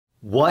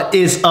What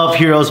is up,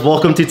 heroes?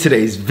 Welcome to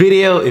today's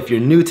video. If you're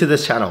new to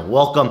this channel,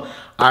 welcome.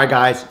 All right,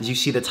 guys, as you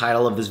see the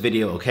title of this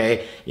video,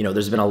 okay?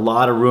 There's been a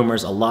lot of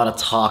rumors, a lot of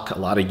talk, a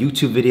lot of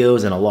YouTube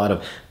videos, and a lot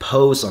of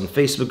posts on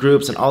Facebook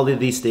groups and all of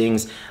these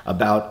things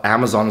about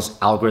Amazon's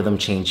algorithm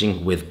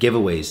changing with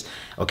giveaways,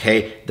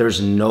 okay?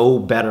 There's no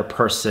better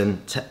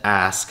person to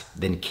ask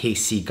than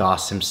Casey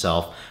Goss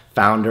himself,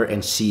 founder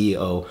and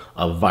CEO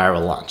of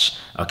Viral Launch,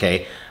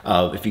 okay?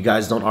 If you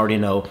guys don't already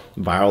know,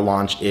 Viral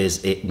Launch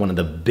is one of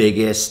the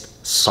biggest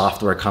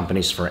software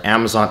companies for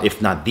Amazon,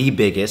 if not the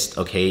biggest,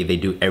 okay? They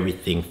do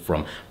everything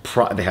from,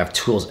 they have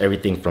tools,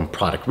 everything from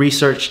product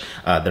research,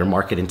 their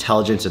market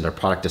intelligence and their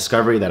product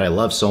discovery that I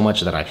love so much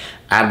that I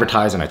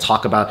advertise and I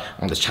talk about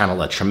on this channel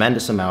a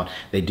tremendous amount.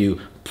 They do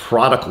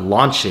product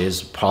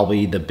launches,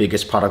 probably the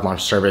biggest product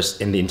launch service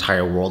in the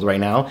entire world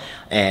right now.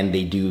 And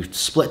they do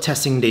split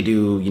testing, they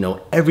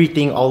do,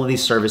 everything, all of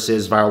these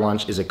services. Viral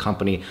Launch is a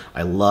company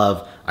I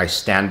love, I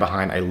stand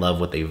behind, I love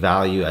what they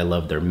value, I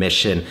love their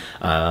mission.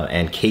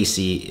 And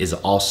Casey is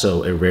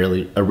also a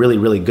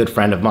really good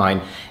friend of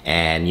mine.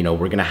 And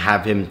we're gonna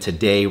have him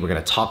today, we're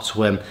gonna talk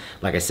to him.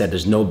 Like I said,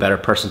 there's no better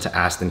person to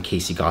ask than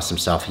Casey Goss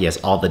himself. He has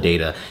all the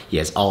data, he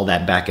has all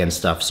that back end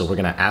stuff. So we're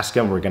gonna ask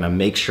him, we're gonna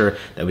make sure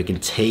that we can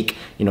take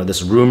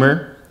this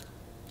rumor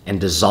and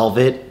dissolve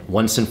it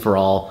once and for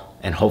all.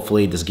 And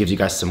hopefully this gives you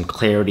guys some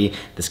clarity.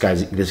 This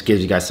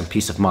gives you guys some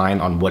peace of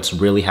mind on what's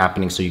really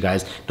happening so you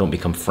guys don't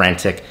become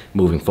frantic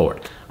moving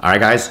forward. All right,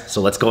 guys, so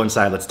let's go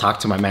inside. Let's talk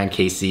to my man,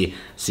 Casey.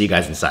 See you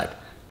guys inside.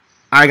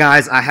 All right,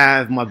 guys, I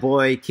have my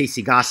boy,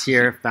 Casey Goss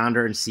here,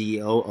 founder and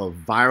CEO of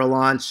Viral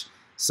Launch.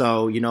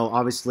 So,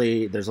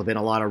 obviously there's been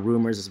a lot of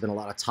rumors. There's been a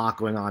lot of talk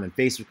going on in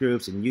Facebook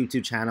groups and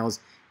YouTube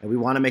channels. And we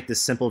want to make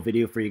this simple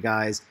video for you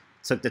guys.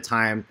 Took the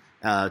time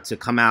to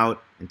come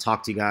out and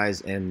talk to you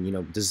guys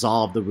and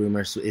dissolve the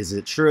rumors. So is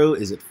it true?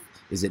 Is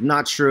it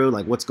not true?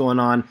 Like, what's going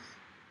on?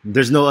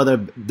 There's no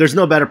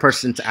better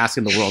person to ask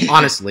in the world.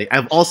 Honestly,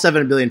 of all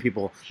 7 billion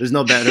people, there's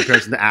no better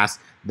person to ask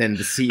than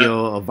the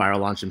CEO of Viral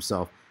Launch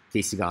himself,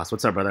 Casey Goss.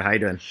 What's up, brother? How you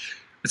doing?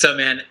 What's up,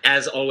 man?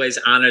 As always,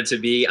 honored to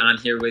be on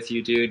here with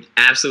you, dude.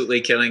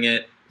 Absolutely killing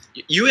it.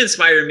 You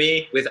inspire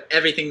me with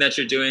everything that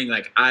you're doing.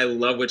 Like, I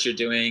love what you're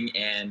doing,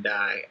 and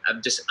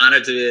I'm just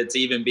honored to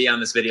even be on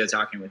this video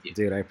talking with you.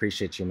 Dude, I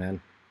appreciate you, man.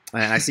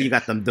 I see you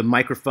got the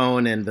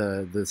microphone and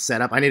the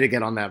setup. I need to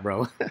get on that,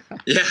 bro.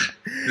 Yeah,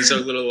 it's a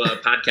little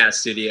podcast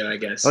studio, I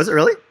guess. Oh, is it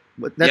really?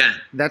 Yeah.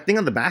 That thing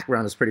on the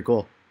background is pretty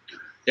cool.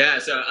 Yeah,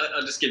 so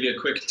I'll just give you a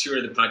quick tour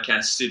of the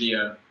podcast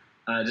studio.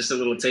 Just a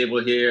little table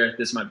here.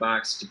 This is my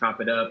box to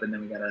prop it up, and then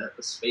we got a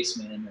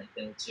spaceman right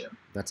there too.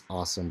 That's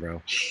awesome,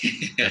 bro.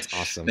 That's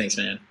awesome. Thanks,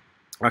 man.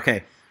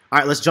 Okay, all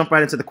right. Let's jump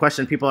right into the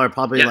question. People are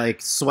probably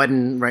like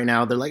sweating right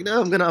now. They're like,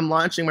 "No, I'm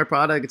launching my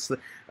product. It's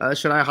the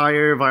should I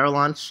hire Viral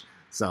Launch?"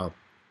 So,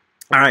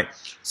 all right.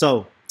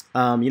 So,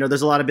 there's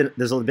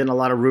been a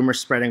lot of rumors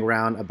spreading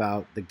around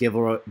about the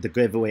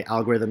giveaway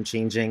algorithm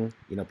changing.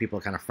 People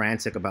are kind of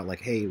frantic about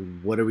like, hey,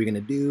 what are we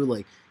gonna do?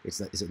 Like, is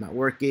it not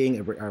working?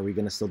 Are we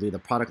gonna still do the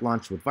product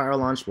launch with Viral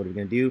Launch? What are we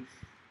gonna do?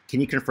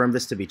 Can you confirm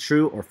this to be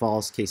true or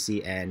false,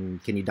 Casey?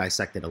 And can you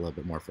dissect it a little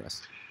bit more for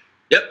us?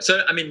 Yep.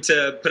 So, I mean,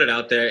 to put it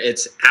out there,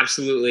 it's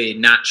absolutely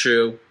not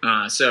true.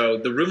 So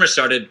the rumor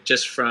started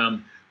just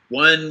from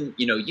one,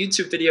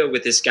 YouTube video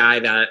with this guy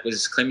that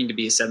was claiming to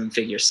be a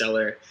 7-figure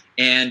seller.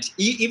 And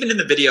even in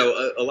the video,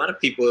 a lot of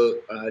people,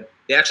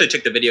 they actually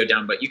took the video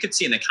down, but you could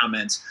see in the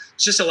comments,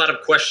 it's just a lot of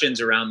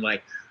questions around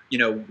like,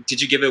 did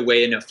you give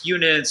away enough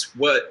units?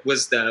 What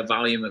was the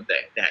volume of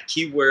that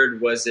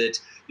keyword? Was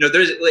it,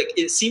 there's like,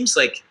 it seems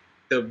like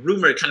the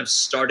rumor kind of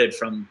started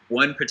from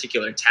one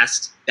particular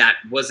test that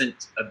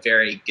wasn't a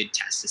very good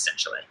test,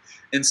 essentially.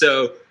 And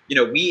so,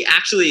 we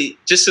actually,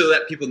 just to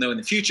let people know in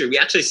the future, we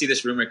actually see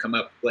this rumor come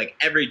up like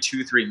every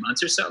 2-3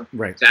 months or so.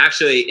 Right. So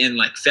actually in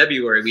like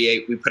February,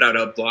 we put out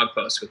a blog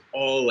post with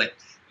all like,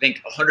 I think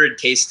 100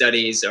 case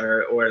studies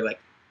or like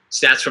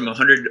stats from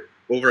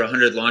over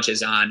 100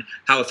 launches on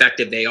how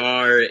effective they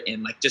are.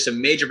 And like just a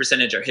major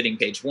percentage are hitting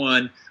page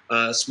 1,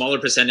 a smaller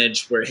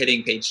percentage were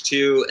hitting page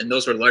 2. And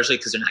those were largely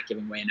because they're not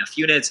giving away enough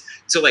units.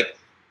 So like,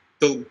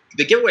 the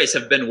giveaways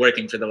have been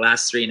working for the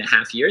last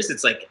 3.5 years.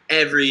 It's like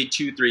every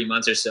 2-3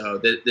 months or so,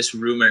 this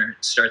rumor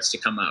starts to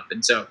come up.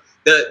 And so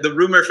the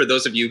rumor, for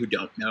those of you who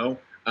don't know,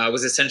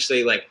 was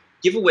essentially like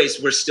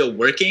giveaways were still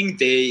working.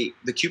 The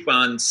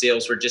coupon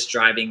sales were just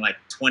driving like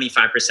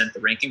 25% the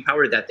ranking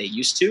power that they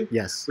used to.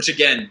 Yes. Which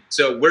again,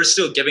 so we're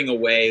still giving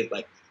away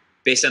like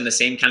based on the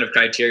same kind of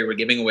criteria, we're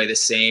giving away the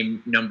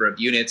same number of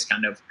units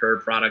kind of per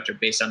product or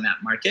based on that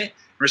market.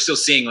 We're still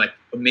seeing like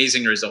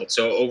amazing results.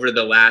 So over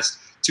the last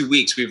 2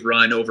 weeks, we've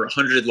run over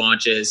 100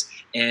 launches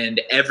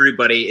and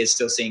everybody is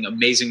still seeing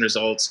amazing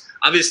results.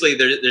 Obviously,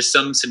 there's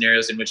some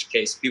scenarios in which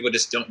case people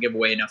just don't give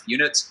away enough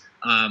units.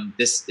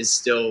 This is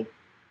still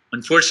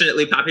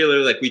unfortunately popular.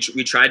 Like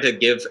we tried to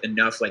give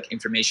enough like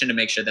information to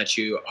make sure that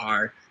you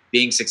are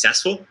being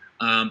successful,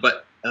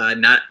 but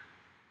not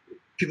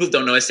people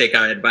don't always take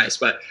our advice.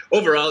 But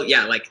overall,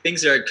 yeah, like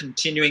things are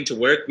continuing to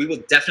work. We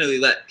will definitely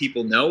let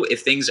people know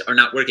if things are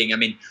not working. I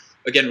mean,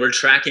 again, we're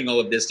tracking all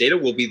of this data.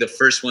 We'll be the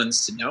first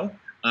ones to know.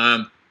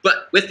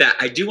 But with that,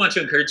 I do want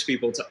to encourage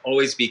people to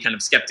always be kind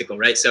of skeptical,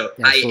 right? So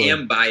I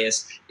am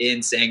biased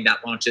in saying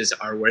that launches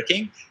are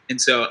working.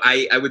 And so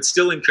I would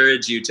still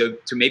encourage you to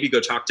maybe go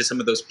talk to some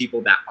of those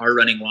people that are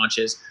running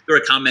launches. There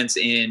were comments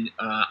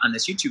on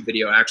this YouTube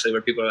video actually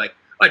where people are like,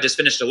 oh, I just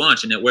finished a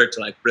launch and it worked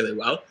like really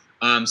well.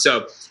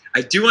 So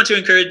I do want to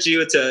encourage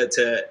you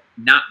to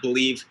not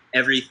believe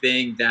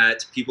everything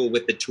that people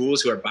with the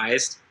tools who are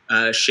biased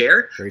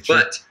share.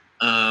 But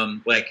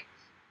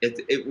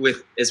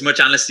with as much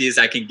honesty as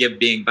I can give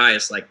being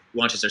biased, like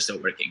launches are still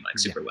working like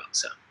super well.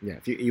 So yeah,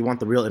 if you want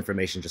the real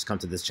information, just come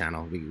to this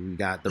channel. We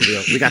got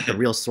the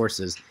real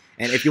sources.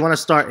 And if you want to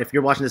start, if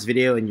you're watching this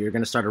video and you're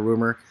going to start a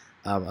rumor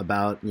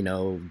about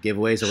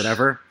giveaways or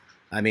whatever,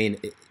 I mean,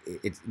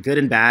 it's good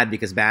and bad.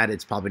 Because bad,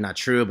 it's probably not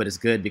true, but it's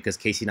good because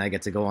Casey and I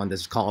get to go on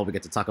this call. We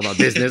get to talk about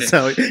business,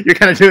 so you're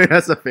kind of doing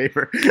us a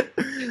favor.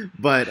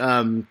 But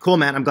cool,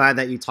 man. I'm glad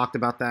that you talked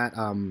about that.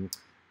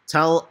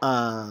 Tell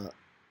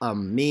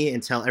me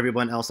and tell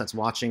everyone else that's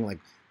watching like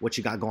what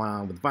you got going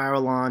on with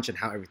Viral Launch and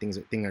how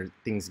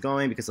things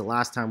going, because the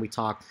last time we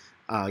talked,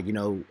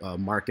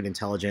 market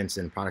intelligence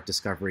and product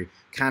discovery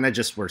kind of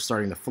just were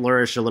starting to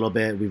flourish a little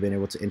bit. We've been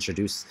able to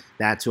introduce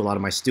that to a lot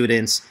of my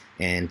students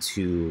and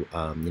to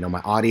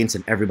my audience,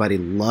 and everybody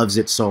loves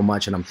it so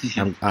much. And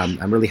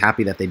I'm really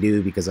happy that they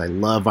do, because I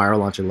love Viral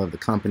Launch. I love the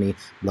company,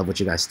 love what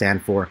you guys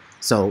stand for.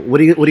 So what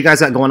do you guys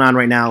got going on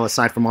right now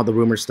aside from all the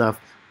rumor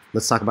stuff?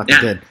 Let's talk about the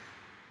good.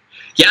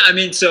 Yeah, I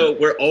mean, so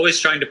we're always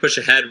trying to push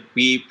ahead.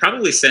 We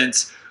probably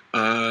since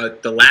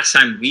the last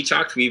time we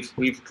talked,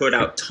 we've put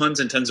out tons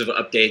and tons of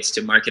updates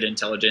to market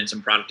intelligence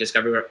and product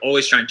discovery. We're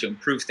always trying to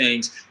improve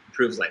things,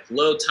 improve like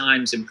load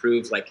times,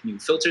 improve like new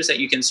filters that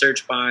you can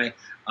search by,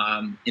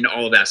 and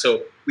all of that.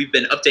 So we've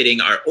been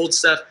updating our old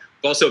stuff.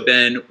 We've also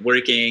been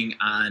working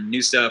on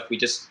new stuff. We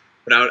just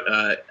put out,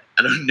 I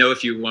don't know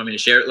if you want me to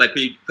share it. Like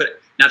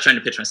not trying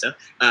to pitch my stuff.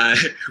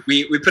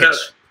 We put out,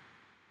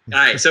 all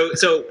right.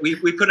 So we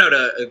put out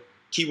a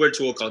keyword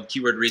tool called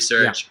Keyword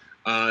Research.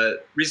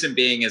 Reason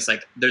being is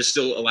like there's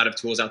still a lot of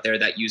tools out there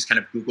that use kind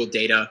of Google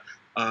data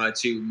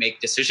to make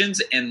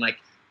decisions, and like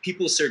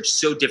people search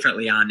so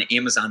differently on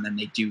Amazon than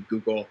they do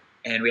Google,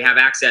 and we have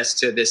access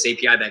to this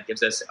API that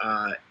gives us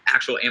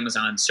actual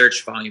Amazon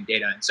search volume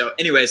data. And so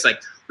anyways,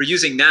 like we're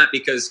using that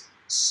because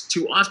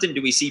too often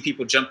do we see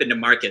people jump into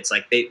markets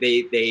like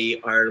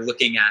they are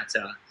looking at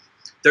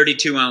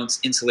 32-ounce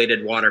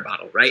insulated water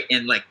bottle, right?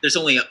 And like there's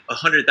only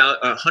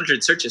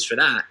 100 searches for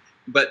that,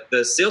 but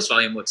the sales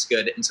volume looks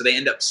good, and so they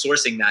end up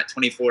sourcing that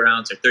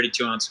 24-ounce or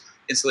 32-ounce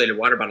insulated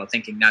water bottle,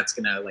 thinking that's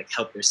gonna like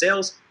help their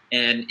sales.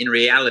 And in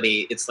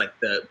reality, it's like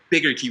the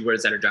bigger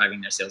keywords that are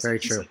driving their sales. Very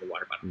true. Insulated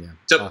water bottle. Yeah.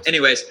 So, awesome.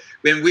 anyways,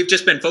 we've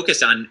just been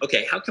focused on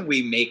how can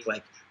we make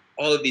like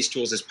all of these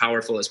tools as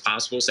powerful as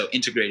possible? So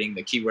integrating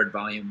the keyword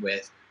volume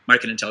with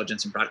market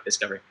intelligence and product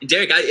discovery. And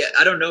Derek,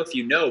 I don't know if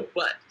you know,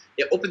 but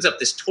it opens up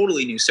this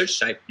totally new search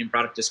type in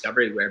product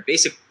discovery where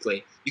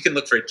basically you can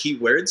look for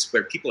keywords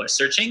where people are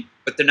searching,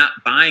 but they're not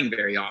buying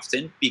very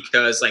often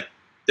because like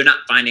they're not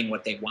finding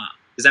what they want.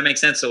 Does that make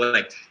sense? So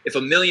like if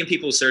 1 million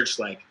people search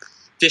like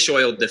fish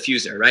oil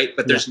diffuser, right?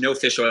 But there's no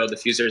fish oil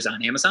diffusers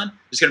on Amazon,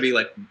 there's going to be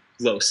like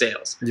low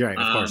sales. Right,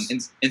 of course.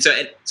 And so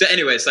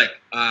anyways, like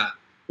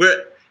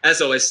we're,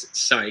 as always,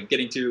 sorry,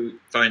 getting too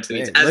far into the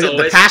weeds. As look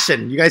always, at the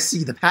passion. You guys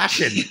see the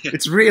passion.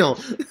 It's real.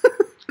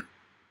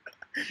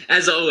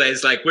 As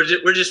always, like we're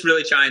just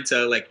really trying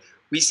to like,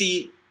 we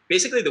see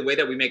basically the way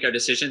that we make our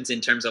decisions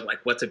in terms of like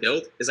what to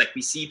build is like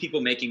we see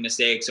people making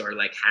mistakes or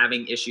like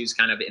having issues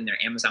kind of in their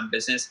Amazon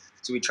business.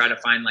 So we try to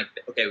find like,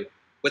 okay,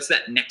 what's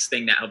that next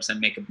thing that helps them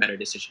make a better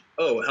decision?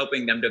 Oh,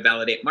 helping them to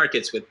validate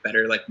markets with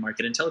better like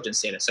market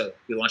intelligence data. So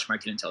we launch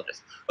market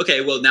intelligence.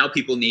 Okay, well now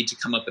people need to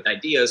come up with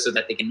ideas so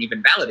that they can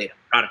even validate them,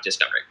 product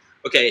discovery.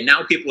 Okay,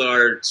 now people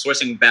are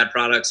sourcing bad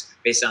products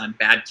based on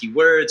bad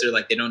keywords, or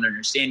like they don't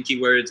understand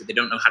keywords, or they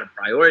don't know how to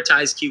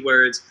prioritize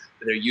keywords,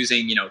 or they're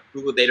using,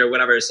 Google data or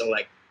whatever. So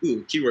like,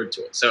 keyword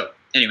tool. So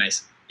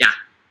anyways, yeah.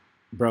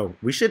 Bro,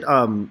 we should,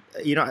 I've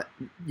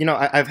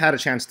had a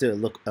chance to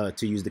look,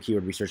 to use the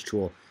keyword research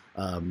tool.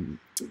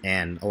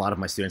 And a lot of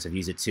my students have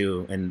used it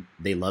too, and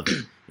they love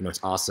it. It's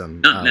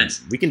awesome.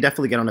 Nice. We can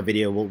definitely get on a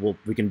video.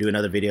 We can do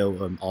another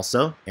video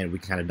also, and we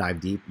can kind of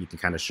dive deep. You can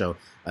kind of show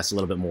us a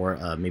little bit more,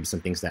 maybe some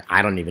things that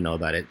I don't even know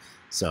about it.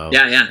 So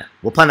yeah,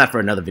 we'll plan that for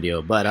another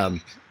video. But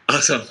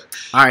awesome.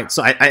 All right,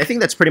 so I think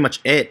that's pretty much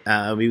it.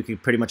 We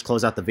could pretty much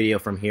close out the video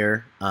from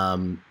here.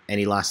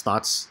 Any last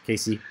thoughts,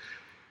 Casey?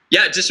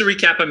 Yeah, just to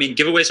recap, I mean,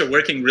 giveaways are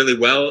working really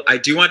well. I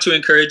do want to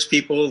encourage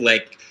people,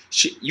 like,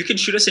 you can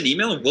shoot us an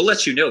email and we'll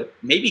let you know.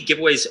 Maybe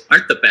giveaways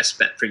aren't the best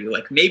bet for you.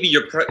 Like maybe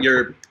your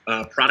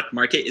product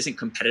market isn't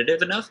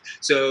competitive enough.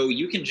 So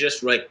you can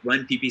just like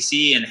run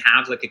PPC and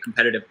have like a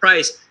competitive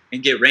price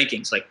and get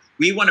rankings. Like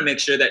we want to make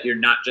sure that you're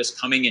not just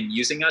coming and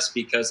using us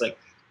because like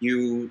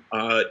you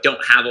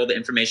don't have all the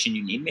information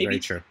you need maybe. Very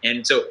true.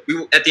 And so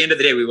at the end of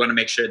the day, we want to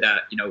make sure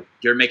that,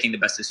 you're making the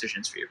best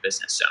decisions for your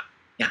business. So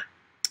yeah.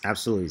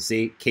 Absolutely.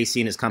 See,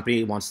 Casey and his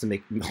company wants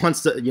to,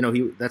 you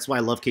know, that's why I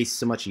love Casey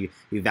so much. He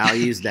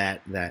values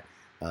that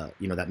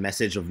you know, that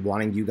message of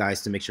wanting you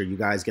guys to make sure you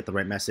guys get the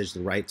right message, the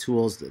right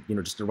tools, you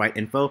know, just the right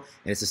info.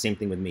 And it's the same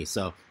thing with me.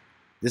 So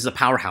this is a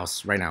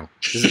powerhouse right now.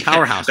 This is a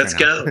powerhouse Let's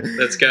right now. go.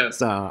 Let's go.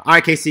 So, all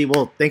right, Casey.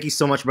 Well, thank you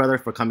so much, brother,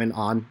 for coming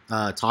on,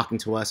 talking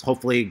to us.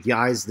 Hopefully,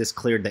 guys, this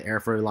cleared the air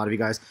for a lot of you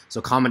guys.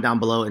 So comment down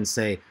below and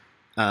say,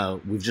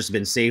 we've just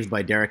been saved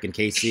by Derek and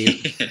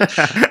Casey.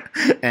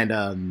 And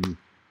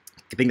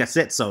I think that's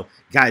it. So,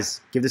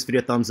 guys, give this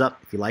video a thumbs up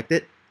if you liked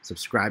it.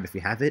 Subscribe if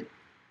you have it.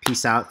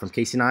 Peace out from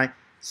Casey and I.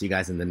 See you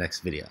guys in the next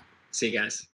video. See you guys.